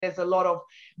There's a lot of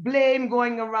blame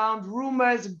going around,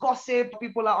 rumors, gossip.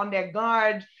 People are on their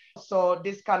guard. So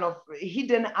this kind of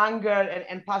hidden anger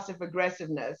and passive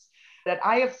aggressiveness that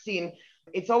I have seen,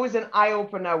 it's always an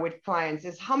eye-opener with clients,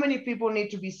 is how many people need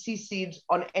to be CC'd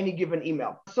on any given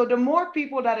email. So the more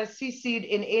people that are CC'd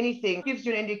in anything gives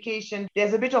you an indication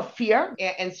there's a bit of fear.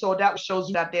 And so that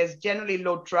shows that there's generally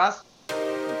low trust.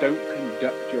 Don't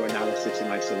conduct your analysis in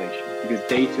isolation because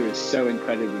data is so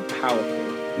incredibly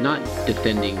powerful. Not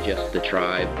defending just the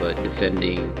tribe, but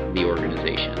defending the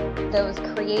organization. Those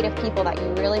creative people that you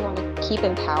really want to keep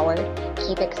empowered,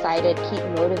 keep excited, keep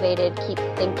motivated, keep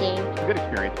thinking. A good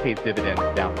experience pays dividends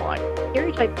down the line.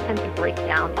 Stereotypes tend to break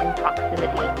down in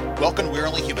proximity. Welcome to We're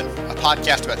Only Human, a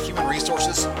podcast about human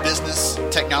resources, business,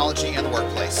 technology, and the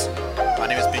workplace. My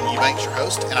name is Ben Eubanks, your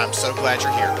host, and I'm so glad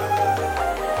you're here.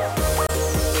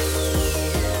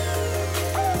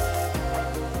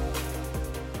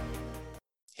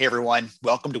 Hey everyone,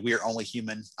 welcome to We're Only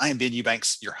Human. I am Ben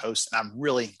Eubanks, your host, and I'm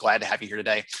really glad to have you here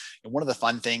today. And one of the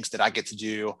fun things that I get to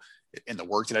do in the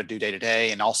work that I do day to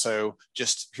day, and also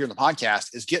just here in the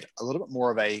podcast, is get a little bit more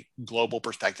of a global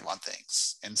perspective on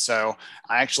things. And so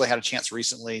I actually had a chance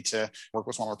recently to work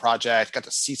with one of her projects, got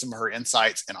to see some of her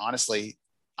insights, and honestly,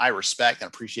 I respect and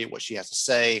appreciate what she has to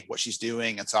say, what she's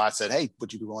doing. And so I said, hey,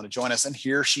 would you be willing to join us? And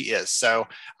here she is. So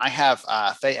I have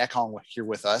Faye Ekong here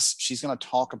with us. She's going to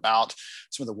talk about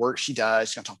some of the work she does.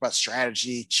 She's going to talk about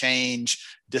strategy, change,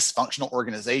 dysfunctional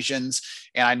organizations.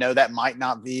 And I know that might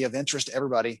not be of interest to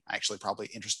everybody, actually probably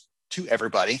interest to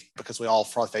everybody because we all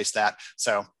probably face that.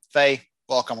 So Faye,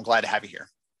 welcome. I'm glad to have you here.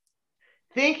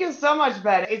 Thank you so much,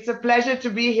 Ben. It's a pleasure to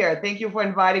be here. Thank you for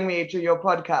inviting me to your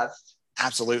podcast.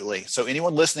 Absolutely. So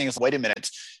anyone listening is, wait a minute,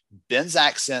 Ben's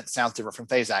accent sounds different from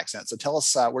Faye's accent. So tell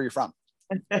us where you're from.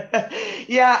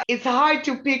 Yeah, it's hard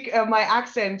to pick my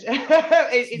accent in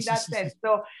that sense.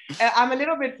 So I'm a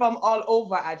little bit from all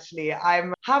over, actually.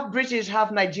 I'm half British,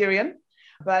 half Nigerian,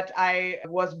 but I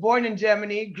was born in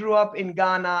Germany, grew up in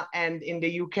Ghana and in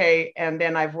the UK. And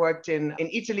then I've worked in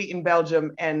Italy, in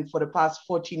Belgium, and for the past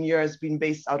 14 years been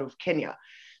based out of Kenya.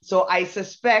 So I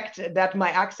suspect that my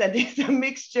accent is a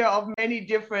mixture of many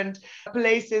different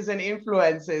places and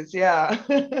influences. Yeah.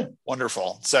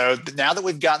 Wonderful. So now that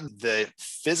we've gotten the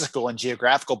physical and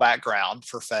geographical background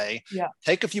for Faye,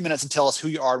 take a few minutes and tell us who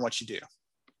you are and what you do.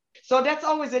 So that's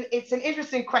always it's an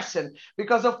interesting question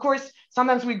because, of course,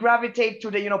 sometimes we gravitate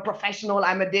to the, professional,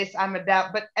 I'm a this, I'm a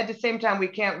that, but at the same time, we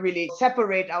can't really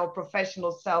separate our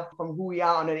professional self from who we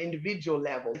are on an individual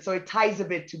level. So it ties a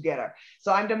bit together.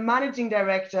 So I'm the managing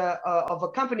director of a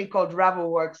company called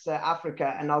Ravelworks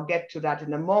Africa, and I'll get to that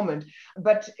in a moment.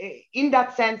 But in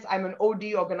that sense, I'm an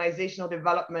OD, organizational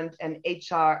development and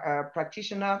HR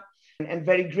practitioner. And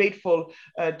very grateful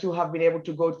to have been able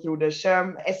to go through the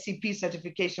SHRM SCP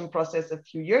certification process a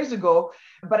few years ago.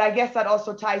 But I guess that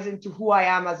also ties into who I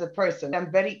am as a person.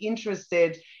 I'm very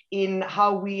interested in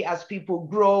how we as people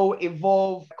grow,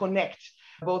 evolve, connect,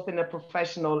 both in a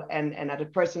professional and at a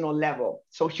personal level.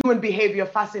 So human behavior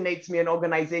fascinates me and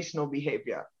organizational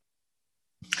behavior.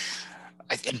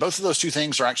 And both of those two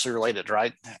things are actually related,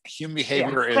 right? Human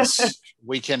behavior is,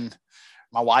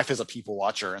 my wife is a people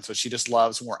watcher. And so she just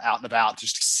loves when we're out and about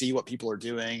just to see what people are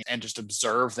doing and just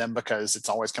observe them because it's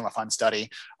always kind of a fun study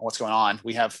on what's going on.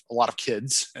 We have a lot of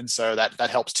kids. And so that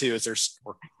helps too, as there's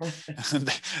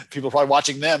people are probably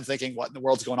watching them thinking what in the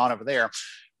world's going on over there.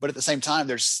 But at the same time,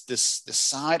 there's this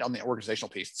side on the organizational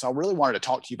piece. So I really wanted to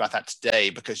talk to you about that today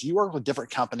because you work with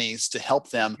different companies to help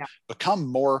them become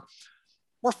more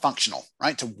functional,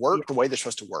 right? To work the way they're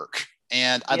supposed to work.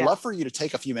 And I'd love for you to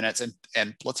take a few minutes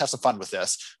and let's have some fun with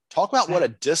this. Talk about what a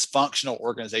dysfunctional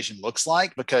organization looks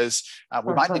like, because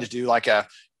we might need to do like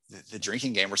the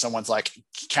drinking game where someone's like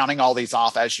counting all these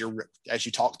off as you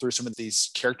talk through some of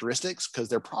these characteristics, because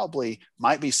there probably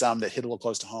might be some that hit a little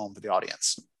close to home for the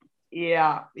audience.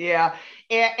 Yeah.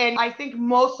 And I think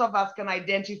most of us can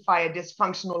identify a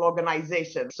dysfunctional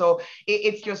organization. So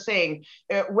it's you're saying,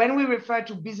 when we refer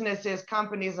to businesses,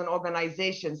 companies, and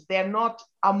organizations, they're not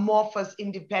amorphous,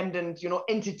 independent,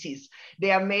 entities.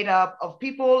 They are made up of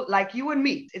people like you and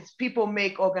me. It's people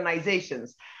make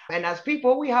organizations. And as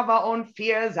people, we have our own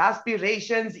fears,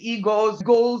 aspirations, egos,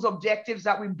 goals, objectives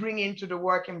that we bring into the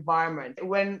work environment.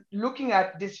 When looking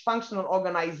at dysfunctional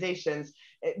organizations,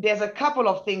 there's a couple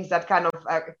of things that kind of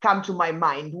come to my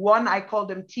mind. One, I call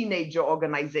them teenager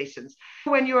organizations.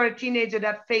 When you're a teenager,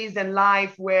 that phase in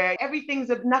life where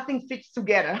nothing fits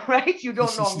together, right? You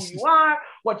don't know who you are,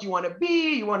 what you want to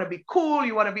be cool,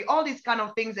 you want to be all these kind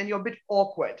of things, and you're a bit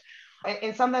awkward.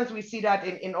 And sometimes we see that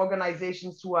in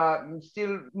organizations who are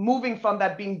still moving from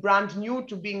that being brand new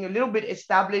to being a little bit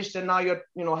established, and now you're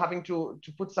having to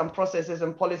put some processes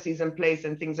and policies in place,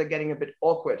 and things are getting a bit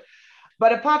awkward.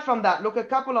 But apart from that, look, a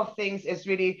couple of things is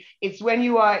really, it's when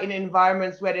you are in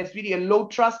environments where there's really a low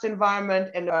trust environment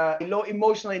and low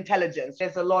emotional intelligence.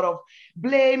 There's a lot of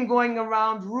blame going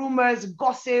around, rumors,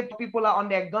 gossip, people are on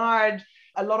their guard,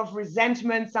 a lot of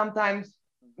resentment, sometimes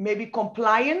maybe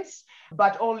compliance,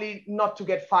 but only not to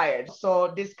get fired.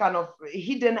 So this kind of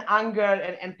hidden anger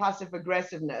and passive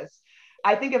aggressiveness.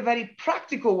 I think a very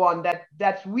practical one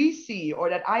that we see, or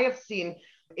that I have seen,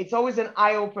 it's always an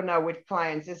eye-opener with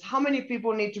clients, is how many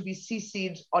people need to be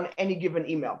CC'd on any given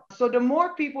email. So the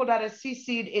more people that are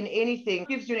CC'd in anything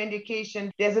gives you an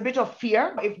indication there's a bit of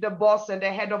fear. If the boss and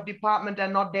the head of department are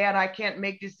not there and I can't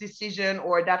make this decision,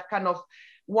 or that kind of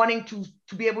wanting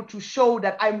to be able to show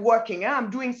that I'm working, I'm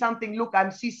doing something, look, I'm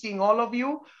CCing all of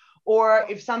you. Or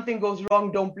if something goes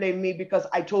wrong, don't blame me because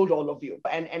I told all of you.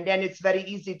 And then it's very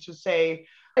easy to say,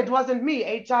 it wasn't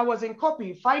me, HR was in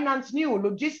copy, finance knew,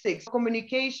 logistics,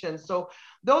 communication. So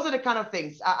those are the kind of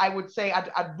things I would say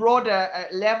at broader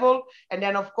level. And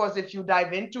then, of course, if you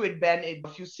dive into it, Ben,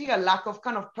 if you see a lack of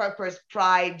kind of purpose,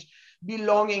 pride,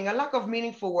 belonging, a lack of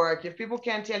meaningful work, if people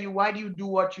can't tell you, why do you do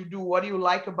what you do? What do you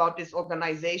like about this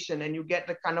organization? And you get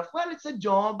the kind of, well, it's a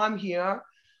job, I'm here.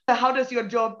 How does your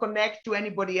job connect to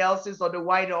anybody else's or the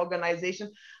wider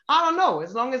organization? I don't know.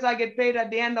 As long as I get paid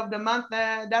at the end of the month,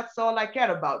 that's all I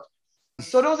care about.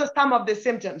 So those are some of the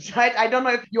symptoms, right? I don't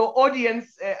know if your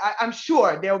audience, I'm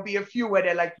sure there'll be a few where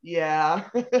they're like, yeah.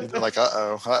 They're like,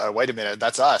 wait a minute,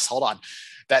 that's us. Hold on.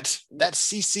 That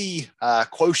CC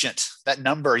quotient, that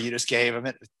number you just gave, I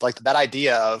mean, like that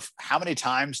idea of how many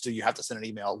times do you have to send an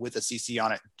email with a CC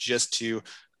on it just to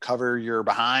cover your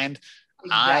behind?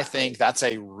 Exactly. I think that's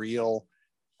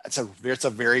it's a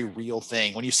very real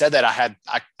thing. When you said that, I had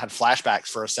flashbacks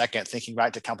for a second, thinking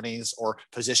back to companies or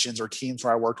positions or teams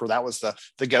where I worked, where that was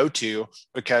the go-to,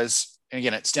 because, and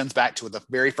again, it stems back to the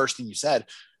very first thing you said.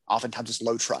 Oftentimes it's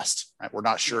low trust, right? We're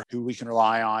not sure who we can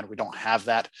rely on. We don't have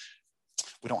that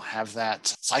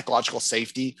psychological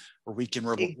safety where we can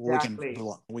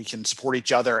we can support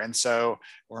each other. And so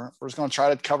we're just going to try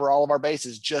to cover all of our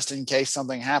bases just in case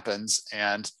something happens,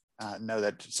 and know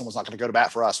that someone's not going to go to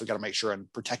bat for us. We've got to make sure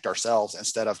and protect ourselves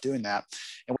instead of doing that.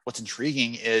 And what's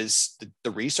intriguing is the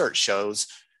research shows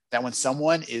that when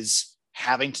someone is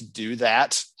having to do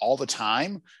that all the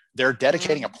time, they're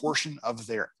dedicating a portion of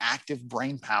their active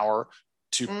brain power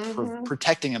to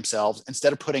protecting themselves,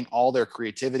 instead of putting all their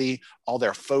creativity, all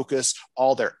their focus,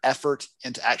 all their effort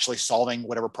into actually solving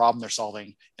whatever problem they're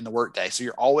solving in the workday. So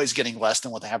you're always getting less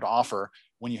than what they have to offer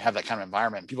when you have that kind of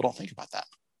environment. People don't think about that.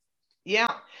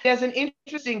 Yeah, there's an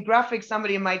interesting graphic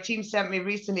somebody in my team sent me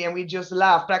recently, and we just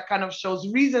laughed. That kind of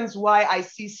shows reasons why I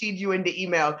CC'd you in the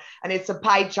email, and it's a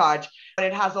pie chart. And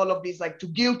it has all of these, like, to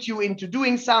guilt you into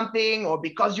doing something, or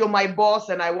because you're my boss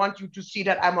and I want you to see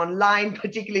that I'm online,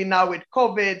 particularly now with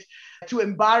COVID, to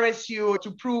embarrass you,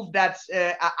 to prove that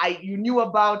you knew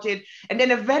about it. And then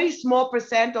a very small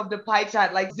percent of the pie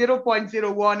chart, like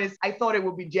 0.01, is I thought it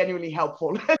would be genuinely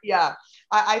helpful. Yeah.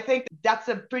 I think that's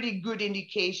a pretty good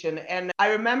indication. And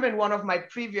I remember in one of my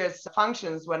previous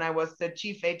functions when I was the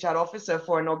chief HR officer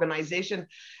for an organization,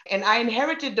 and I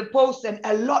inherited the post, and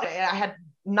I had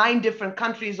 9 different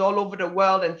countries all over the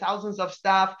world and thousands of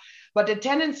staff. But the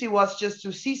tendency was just to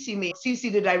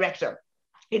CC the director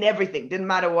in everything, didn't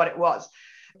matter what it was.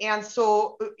 And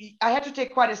so I had to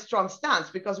take quite a strong stance,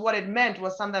 because what it meant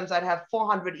was sometimes I'd have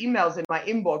 400 emails in my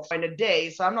inbox in a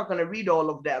day. So I'm not going to read all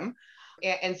of them.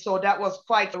 And so there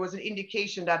was an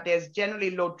indication that there's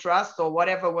generally low trust or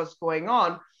whatever was going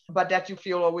on, but that you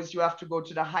feel always you have to go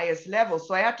to the highest level.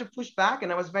 So I had to push back,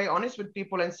 and I was very honest with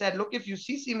people and said, look, if you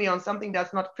CC me on something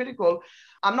that's not critical,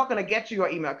 I'm not going to get to your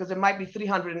email because it might be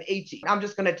 380. I'm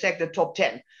just going to check the top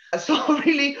 10. So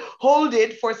really hold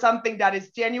it for something that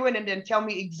is genuine, and then tell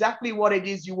me exactly what it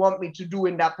is you want me to do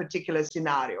in that particular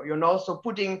scenario, So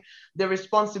putting the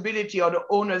responsibility or the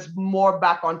onus more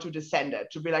back onto the sender,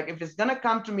 to be like, if it's going to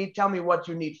come to me, tell me what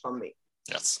you need from me.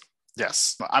 Yes.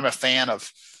 I'm a fan of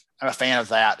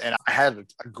that. And I had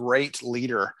a great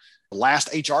leader. The last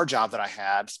HR job that I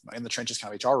had in the trenches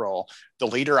kind of HR role, the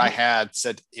leader I had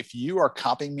said, if you are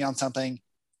copying me on something,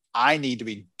 I need to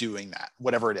be doing that,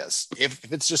 whatever it is. If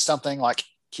it's just something like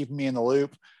keeping me in the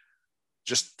loop,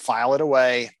 just file it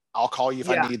away. I'll call you if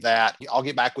I need that. I'll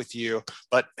get back with you.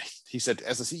 But he said,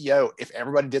 as a CEO, if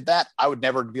everybody did that, I would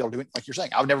never be able to do it. Like you're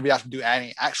saying, I would never be able to do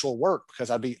any actual work, because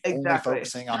I'd be only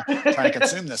focusing on trying to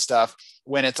consume this stuff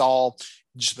when it's all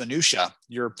just minutia.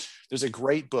 There's a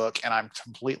great book, and I'm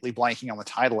completely blanking on the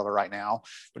title of it right now,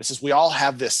 but it says we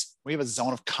have a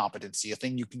zone of competency, a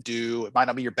thing you can do. It might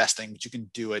not be your best thing, but you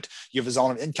can do it. You have a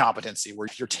zone of incompetency where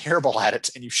you're terrible at it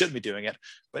and you shouldn't be doing it.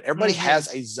 But everybody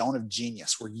has a zone of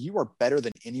genius where you are better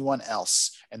than anyone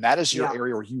else. And that is your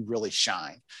area where you really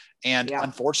shine. And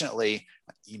unfortunately,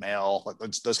 email,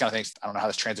 those kind of things, I don't know how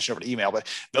this transition over to email, but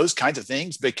those kinds of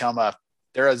things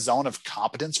they're a zone of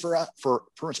competence for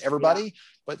pretty much everybody,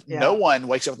 but no one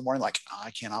wakes up in the morning like, I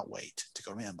cannot wait to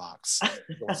go to my inbox.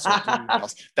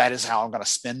 That is how I'm going to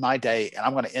spend my day, and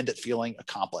I'm going to end it feeling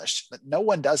accomplished. But no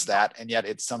one does that, and yet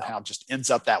it somehow just ends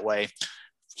up that way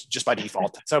just by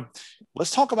default. So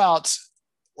let's talk about,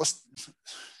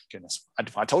 goodness,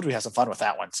 I told you we had some fun with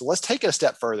that one. So let's take it a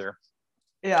step further.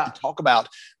 And talk about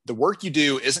the work you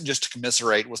do isn't just to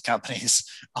commiserate with companies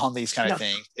on these kind of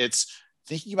things. It's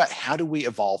thinking about, how do we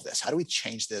evolve this? How do we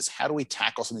change this? How do we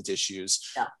tackle some of these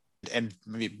issues and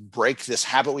maybe break this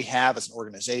habit we have as an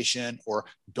organization, or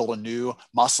build a new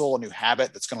muscle, a new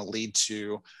habit that's going to lead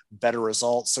to better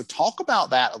results? So talk about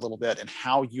that a little bit and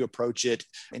how you approach it,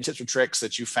 and tips or tricks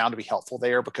that you found to be helpful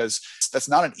there, because that's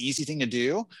not an easy thing to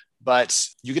do, but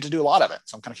you get to do a lot of it.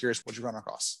 So I'm kind of curious what you run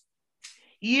across.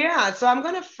 Yeah, so I'm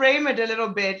going to frame it a little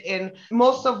bit in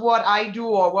most of what I do,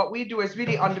 or what we do, is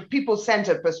really on the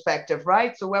people-centered perspective,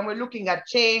 right? So when we're looking at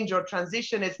change or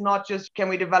transition, it's not just, can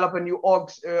we develop a new org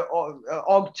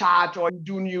chart or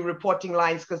do new reporting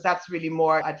lines, because that's really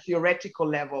more at theoretical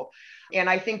level. And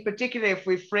I think particularly if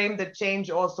we frame the change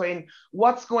also in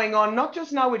what's going on, not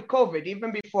just now with COVID,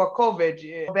 even before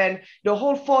COVID, Ben, the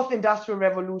whole fourth industrial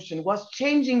revolution was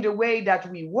changing the way that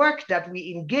we work, that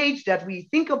we engage, that we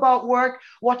think about work,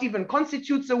 what even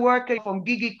constitutes a work, from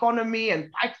gig economy and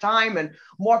part-time and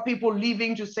more people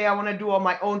leaving to say, I want to do on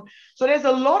my own. So there's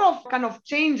a lot of kind of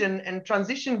change and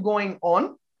transition going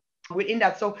on within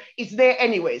that. So it's there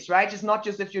anyways, right? It's not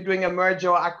just if you're doing a merger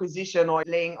or acquisition or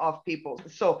laying off people.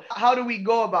 So how do we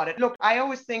go about it? Look, I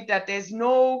always think that there's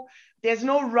no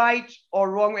right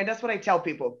or wrong way. And that's what I tell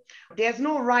people. There's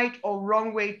no right or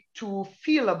wrong way to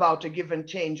feel about a given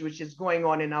change which is going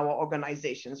on in our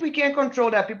organizations. We can't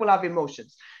control that. People have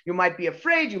emotions. You might be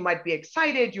afraid, you might be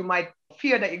excited, you might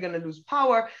fear that you're going to lose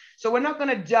power. So we're not going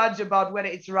to judge about whether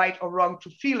it's right or wrong to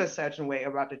feel a certain way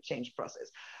about the change process.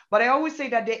 But I always say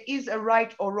that there is a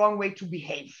right or wrong way to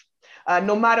behave,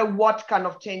 no matter what kind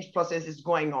of change process is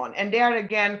going on. And there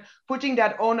again, putting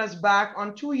that onus back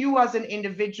onto you as an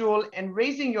individual and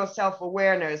raising your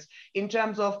self-awareness in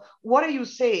terms of, what are you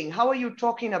saying? How are you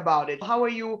talking about it? How are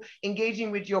you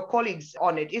engaging with your colleagues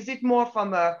on it? Is it more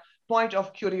from a point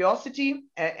of curiosity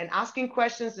and asking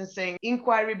questions and saying,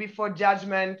 inquiry before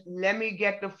judgment, let me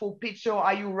get the full picture?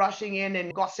 Are you rushing in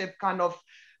and gossip kind of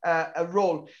a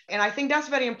role? And I think that's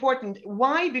very important.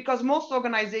 Why? Because most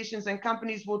organizations and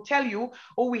companies will tell you,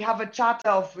 oh, we have a charter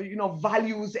of,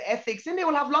 values, ethics, and they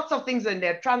will have lots of things in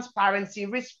there: transparency,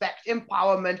 respect,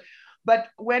 empowerment. But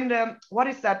when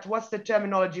what's the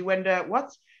terminology? When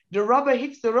the rubber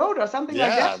hits the road or something like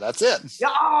that? Yeah, that's it. Yeah,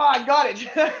 I got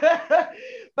it.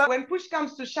 But when push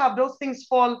comes to shove, those things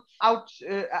fall out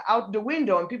the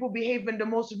window, and people behave in the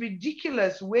most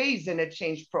ridiculous ways in a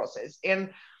change process.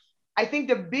 And I think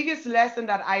the biggest lesson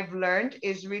that I've learned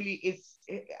is really,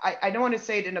 I don't want to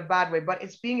say it in a bad way, but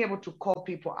it's being able to call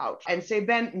people out and say,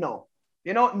 Ben, no.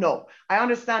 No, I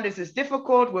understand this is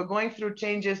difficult. We're going through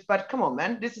changes, but come on,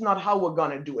 man, this is not how we're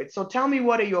going to do it. So tell me,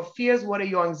 what are your fears? What are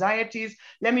your anxieties?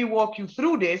 Let me walk you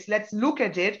through this. Let's look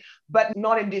at it, but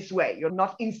not in this way. You're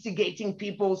not instigating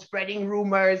people, spreading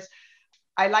rumors.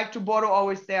 I like to borrow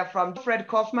always there from Fred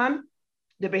Kaufman,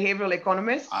 the behavioral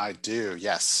economist. I do,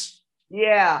 yes.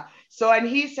 Yeah. So, and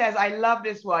he says, I love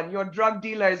this one: your drug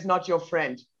dealer is not your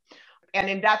friend. And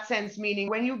in that sense, meaning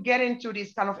when you get into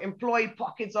these kind of employee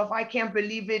pockets of, I can't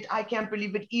believe it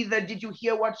either. Did you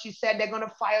hear what she said? They're going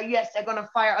to fire. Yes, they're going to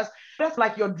fire us. That's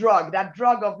like your drug, that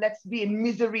drug of let's be in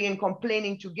misery and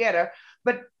complaining together.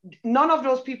 But none of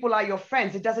those people are your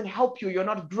friends. It doesn't help you. You're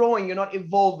not growing. You're not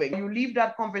evolving. You leave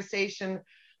that conversation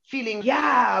feeling,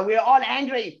 yeah, we're all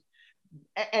angry.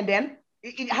 And then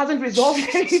it hasn't resolved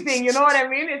anything. You know what I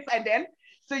mean?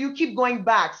 So you keep going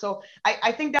back. So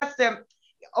I think that's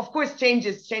of course,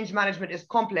 change management is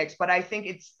complex, but I think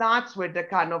it starts with the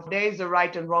kind of, there is a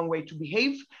right and wrong way to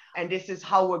behave. And this is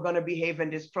how we're going to behave in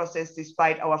this process,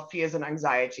 despite our fears and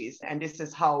anxieties. And this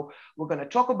is how we're going to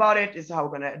talk about it. This is how we're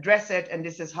going to address it. And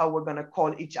this is how we're going to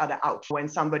call each other out when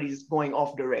somebody's going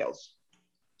off the rails.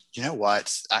 You know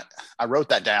what? I wrote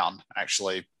that down,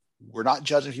 actually. We're not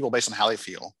judging people based on how they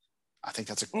feel. I think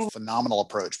that's a phenomenal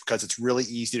approach, because it's really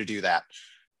easy to do that.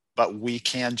 but we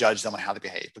can judge them on how they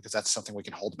behave because that's something we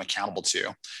can hold them accountable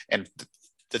to. And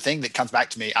the thing that comes back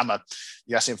to me,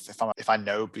 you asked me if I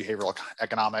know behavioral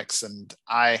economics, and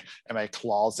I am a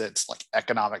closet like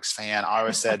economics fan. I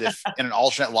always said if in an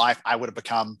alternate life, I would have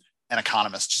become an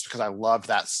economist just because I love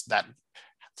that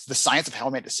the science of how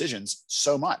we make decisions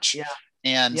so much. Yeah.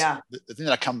 And the thing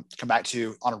that I come back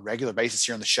to on a regular basis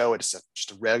here on the show, it's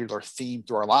just a regular theme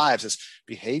through our lives, is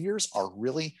behaviors are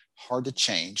really hard to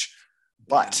change.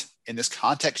 But in this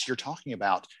context you're talking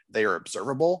about, they are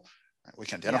observable. We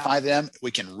can identify them. We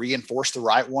can reinforce the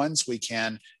right ones. We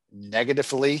can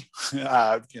negatively,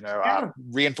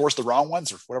 reinforce the wrong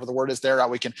ones, or whatever the word is there.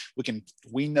 We can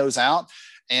wean those out.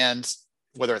 And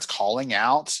whether it's calling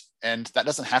out, and that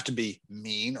doesn't have to be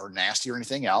mean or nasty or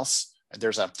anything else.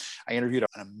 I interviewed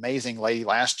an amazing lady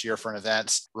last year for an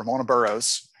event, Ramona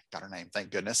Burrows, got her name, thank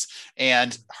goodness.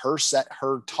 And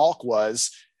her talk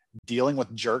was dealing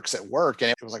with jerks at work.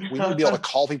 And it was like, we need to be able to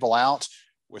call people out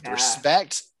with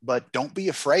respect, but don't be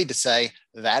afraid to say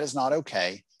that is not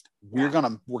okay. We're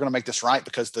gonna make this right,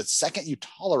 because the second you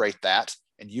tolerate that,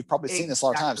 and you've probably seen this a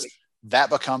lot of times, that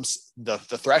becomes the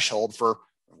threshold for,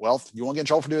 well, you won't get in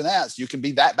trouble for doing that, so you can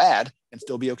be that bad and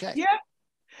still be okay. Yeah.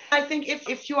 I think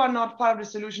if you are not part of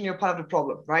the solution, you're part of the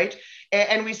problem, right?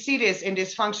 And we see this in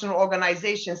dysfunctional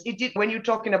organizations. When you're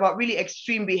talking about really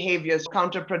extreme behaviors,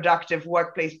 counterproductive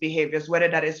workplace behaviors, whether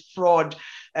that is fraud,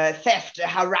 theft,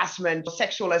 harassment,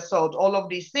 sexual assault, all of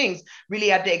these things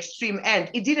really at the extreme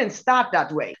end. It didn't start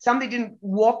that way. Somebody didn't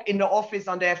walk in the office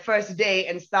on their first day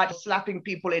and start slapping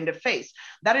people in the face.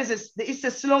 It's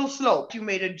a slow slope. You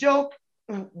made a joke.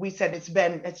 We said, it's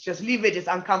Ben, let's just leave it. It's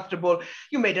uncomfortable.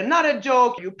 You made another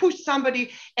joke, you pushed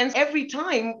somebody. And every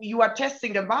time you are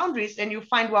testing the boundaries and you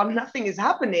find, well, nothing is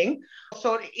happening.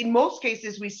 So in most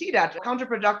cases, we see that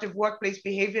counterproductive workplace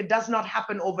behavior does not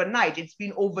happen overnight. It's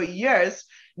been over years.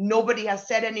 Nobody has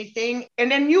said anything.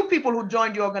 And then new people who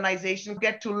join the organization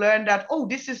get to learn that, oh,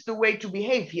 this is the way to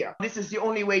behave here. This is the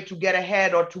only way to get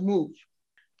ahead or to move.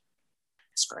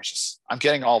 It's gracious. I'm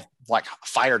getting all like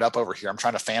fired up over here. I'm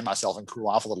trying to fan myself and cool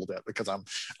off a little bit because I'm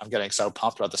getting so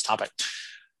pumped about this topic.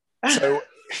 So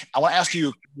I want to ask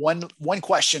you one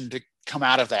question to come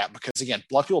out of that, because again,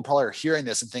 a lot of people probably are hearing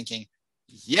this and thinking,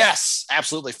 yes,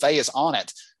 absolutely, Faye is on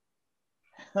it.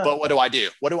 But what do I do?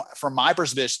 From my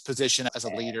position as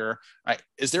a leader, right?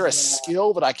 Is there a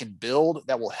skill that I can build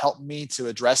that will help me to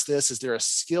address this? Is there a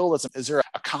skill? Is there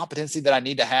a competency that I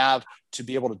need to have to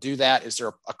be able to do that? Is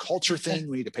there a culture thing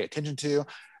we need to pay attention to?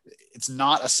 It's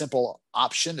not a simple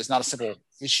option. It's not a simple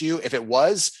issue. If it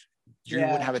was, you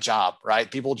wouldn't have a job, right?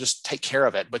 People just take care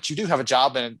of it, but you do have a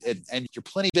job, and you're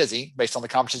plenty busy based on the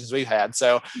conversations we've had.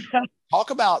 So talk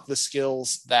about the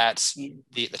skills that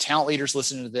the talent leaders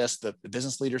listening to this, the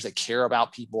business leaders that care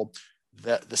about people,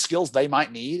 the skills they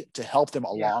might need to help them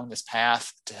along this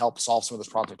path to help solve some of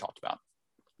those problems we talked about.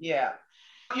 Yeah.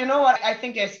 You know what? I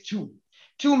think there's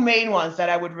two main ones that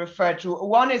I would refer to.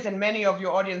 One is, and many of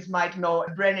your audience might know,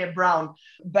 Brené Brown,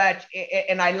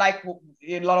 and I like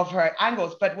a lot of her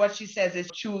angles, but what she says is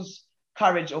choose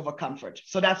courage over comfort.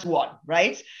 So that's one,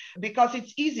 right? Because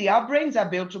it's easy. Our brains are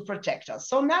built to protect us.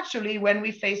 So naturally, when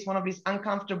we face one of these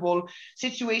uncomfortable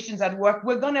situations at work,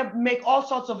 we're going to make all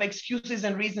sorts of excuses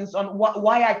and reasons on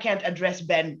why I can't address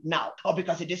Ben now. Or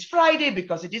because it is Friday,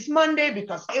 because it is Monday,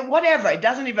 because whatever, it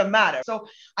doesn't even matter. So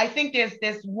I think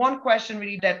there's one question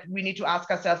really that we need to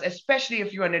ask ourselves, especially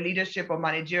if you're in a leadership or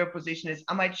managerial position, is,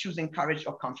 am I choosing courage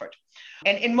or comfort?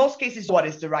 And in most cases, what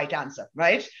is the right answer,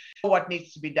 right? What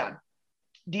needs to be done?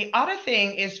 The other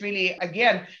thing is really,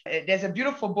 again, there's a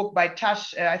beautiful book by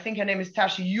Tash, I think her name is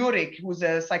Tash Yurik, who's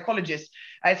a psychologist.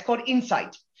 It's called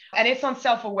Insight. And it's on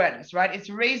self-awareness, right? It's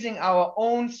raising our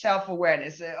own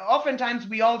self-awareness. Oftentimes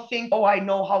we all think, oh, I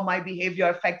know how my behavior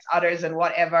affects others and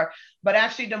whatever. But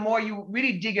actually, the more you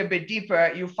really dig a bit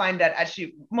deeper, you find that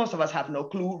actually most of us have no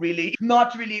clue, really,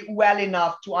 not really well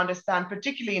enough to understand,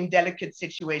 particularly in delicate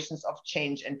situations of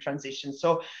change and transition.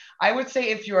 So I would say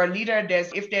if you're a leader,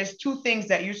 if there's two things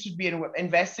that you should be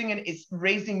investing in, is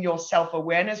raising your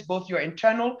self-awareness, both your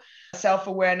internal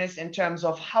self-awareness in terms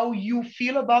of how you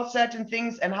feel about certain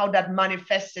things and how that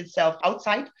manifests itself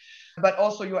outside, but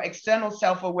also your external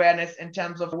self-awareness in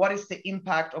terms of what is the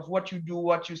impact of what you do,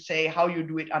 what you say, how you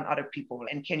do it on other people,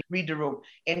 and can you read the room.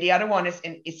 And the other one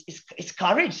is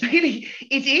courage. Really,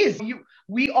 it is.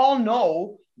 We all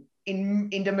know in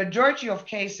the majority of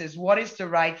cases what is the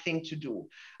right thing to do.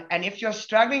 And if you're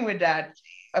struggling with that,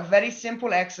 A very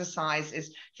simple exercise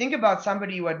is think about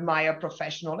somebody you admire,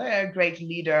 professional, a great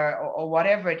leader or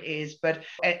whatever it is,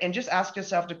 and just ask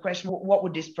yourself the question, what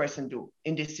would this person do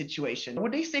in this situation?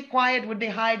 Would they stay quiet? Would they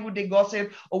hide? Would they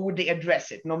gossip? Or would they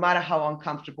address it, no matter how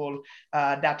uncomfortable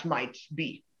that might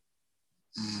be?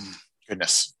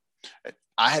 Goodness.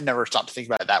 I had never stopped to think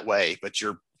about it that way, but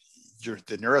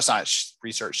the neuroscience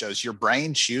research shows your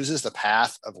brain chooses the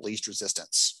path of least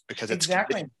resistance because it's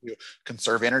exactly to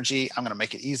conserve energy. I'm going to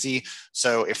make it easy.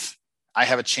 So if I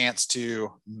have a chance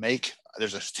to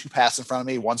there's two paths in front of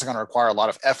me. One's going to require a lot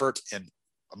of effort and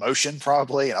emotion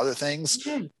probably and other things.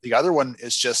 Mm-hmm. The other one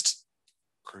is just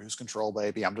cruise control,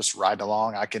 baby. I'm just riding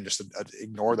along. I can just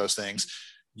ignore those things.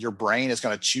 Your brain is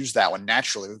going to choose that one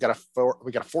naturally. We've got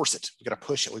to force it. We've got to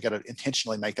push it. We've got to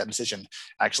intentionally make that decision.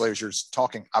 Actually, as you're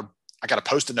talking, I got a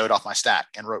Post-it note off my stack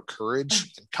and wrote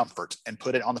courage and comfort and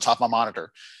put it on the top of my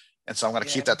monitor. And so I'm going to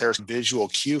keep that there as a visual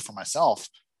cue for myself.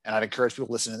 And I'd encourage people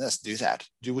listening to this, do that.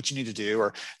 Do what you need to do,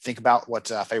 or think about what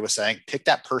Faye was saying. Pick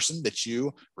that person that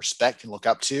you respect and look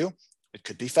up to. It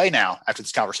could be Faye now after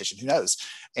this conversation, who knows?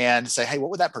 And say, hey,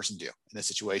 what would that person do in this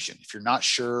situation? If you're not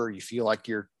sure, you feel like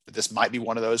this might be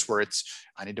one of those where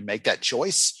I need to make that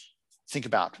choice. Think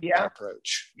about that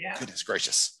approach. Yeah. Goodness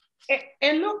gracious.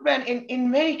 And look, Ben, in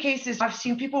many cases, I've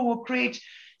seen people will create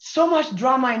so much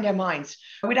drama in their minds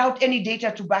without any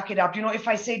data to back it up. If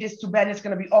I say this to Ben, it's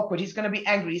going to be awkward. He's going to be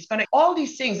angry. He's going to all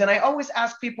these things. And I always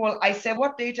ask people, I say,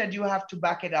 what data do you have to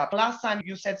back it up? Last time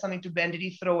you said something to Ben, did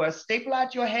he throw a staple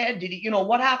at your head? Did he,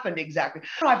 what happened exactly?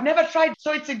 No, I've never tried.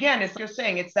 So it's you're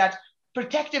saying, it's that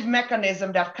protective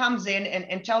mechanism that comes in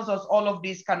and tells us all of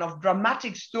these kind of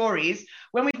dramatic stories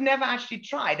when we've never actually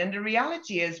tried. And the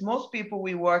reality is most people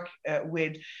we work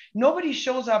with, nobody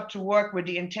shows up to work with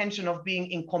the intention of being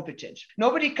incompetent.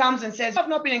 Nobody comes and says, I've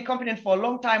not been incompetent for a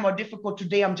long time or difficult.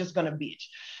 Today, I'm just going to be it.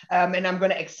 And I'm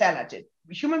going to excel at it.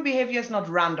 Human behavior is not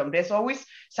random. There's always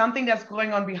something that's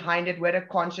going on behind it, whether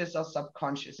conscious or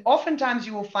subconscious. Oftentimes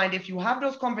you will find if you have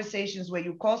those conversations where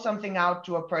you call something out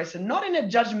to a person, not in a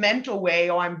judgmental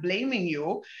way or I'm blaming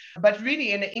you, but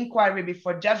really in an inquiry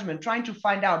before judgment, trying to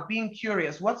find out, being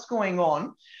curious, what's going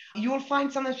on. You will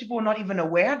find sometimes people are not even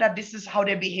aware that this is how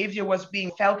their behavior was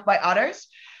being felt by others.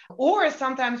 Or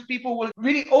sometimes people will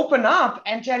really open up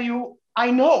and tell you, I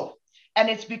know. And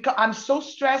it's because I'm so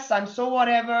stressed, I'm so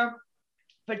whatever.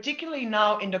 Particularly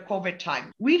now in the COVID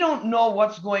time, we don't know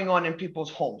what's going on in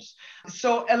people's homes.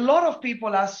 So a lot of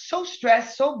people are so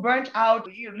stressed, so burnt out,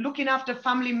 looking after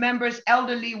family members,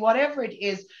 elderly, whatever it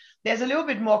is. There's a little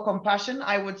bit more compassion,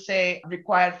 I would say,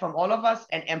 required from all of us,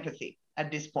 and empathy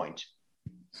at this point.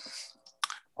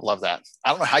 I love that. I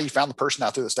don't know how you found the person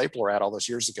out through the stapler ad all those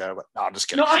years ago, but no, I'm just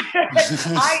kidding. No,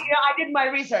 I did my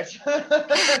research.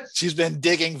 She's been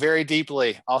digging very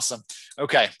deeply. Awesome.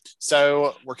 Okay.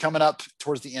 So we're coming up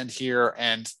towards the end here,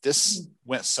 and this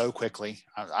went so quickly.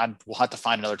 We'll have to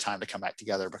find another time to come back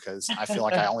together because I feel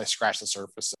like I only scratched the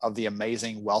surface of the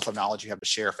amazing wealth of knowledge you have to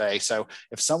share, Faye. So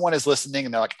if someone is listening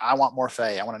and they're like, I want more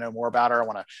Faye, I want to know more about her, I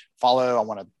want to follow, I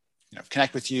want to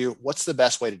connect with you, what's the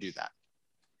best way to do that?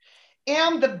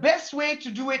 And the best way to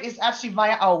do it is actually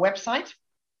via our website.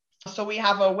 So we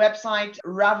have a website,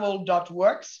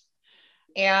 ravel.works.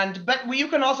 But you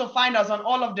can also find us on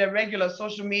all of the regular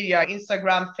social media,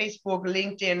 Instagram, Facebook,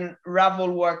 LinkedIn, Ravel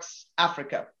Works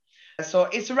Africa. So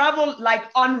it's Ravel like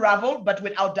unravel, but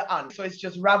without the un. So it's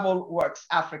just Ravel Works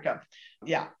Africa.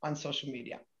 Yeah, on social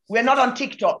media. We're not on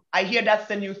TikTok. I hear that's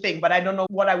the new thing, but I don't know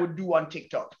what I would do on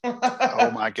TikTok. Oh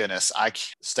my goodness.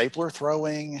 Stapler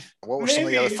throwing. What were some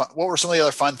of the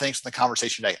other fun things in the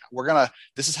conversation today?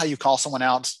 This is how you call someone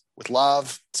out with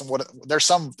love. There's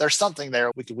something there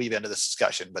we could weave into this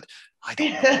discussion, but I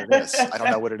don't know what it is. I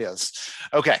don't know what it is.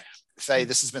 Okay. Faye,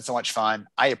 this has been so much fun.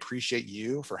 I appreciate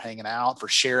you for hanging out, for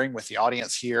sharing with the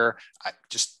audience here.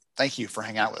 Thank you for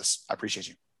hanging out with us. I appreciate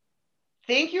you.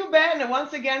 Thank you, Ben,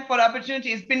 once again for the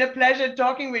opportunity. It's been a pleasure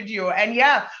talking with you. And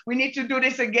yeah, we need to do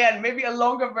this again, maybe a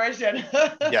longer version.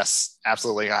 Yes,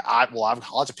 absolutely. I'll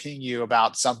have to ping you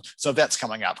about some events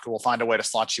coming up. We'll find a way to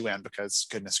slot you in because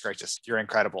goodness gracious, you're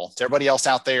incredible. To everybody else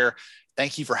out there,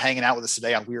 thank you for hanging out with us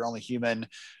today on We're Only Human.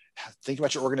 Think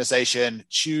about your organization,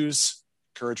 choose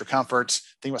courage or comfort.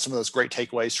 Think about some of those great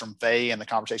takeaways from Faye and the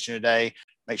conversation today.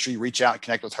 Make sure you reach out and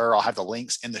connect with her. I'll have the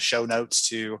links in the show notes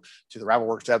to the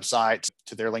RavelWorks website,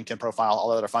 to their LinkedIn profile, all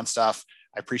that other fun stuff.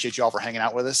 I appreciate you all for hanging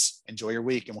out with us. Enjoy your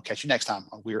week, and we'll catch you next time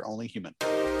on We're Only Human.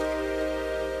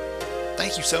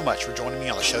 Thank you so much for joining me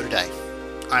on the show today.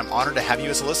 I'm honored to have you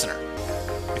as a listener.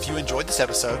 If you enjoyed this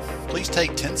episode, please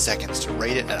take 10 seconds to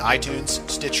rate it at iTunes,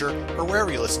 Stitcher, or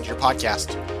wherever you listen to your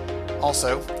podcast.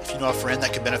 Also, if you know a friend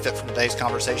that could benefit from today's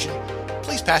conversation,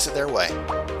 please pass it their way.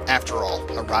 After all,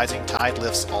 a rising tide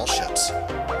lifts all ships.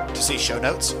 To see show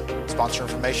notes, sponsor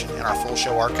information, and our full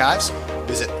show archives,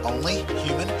 visit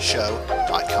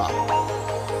onlyhumanshow.com.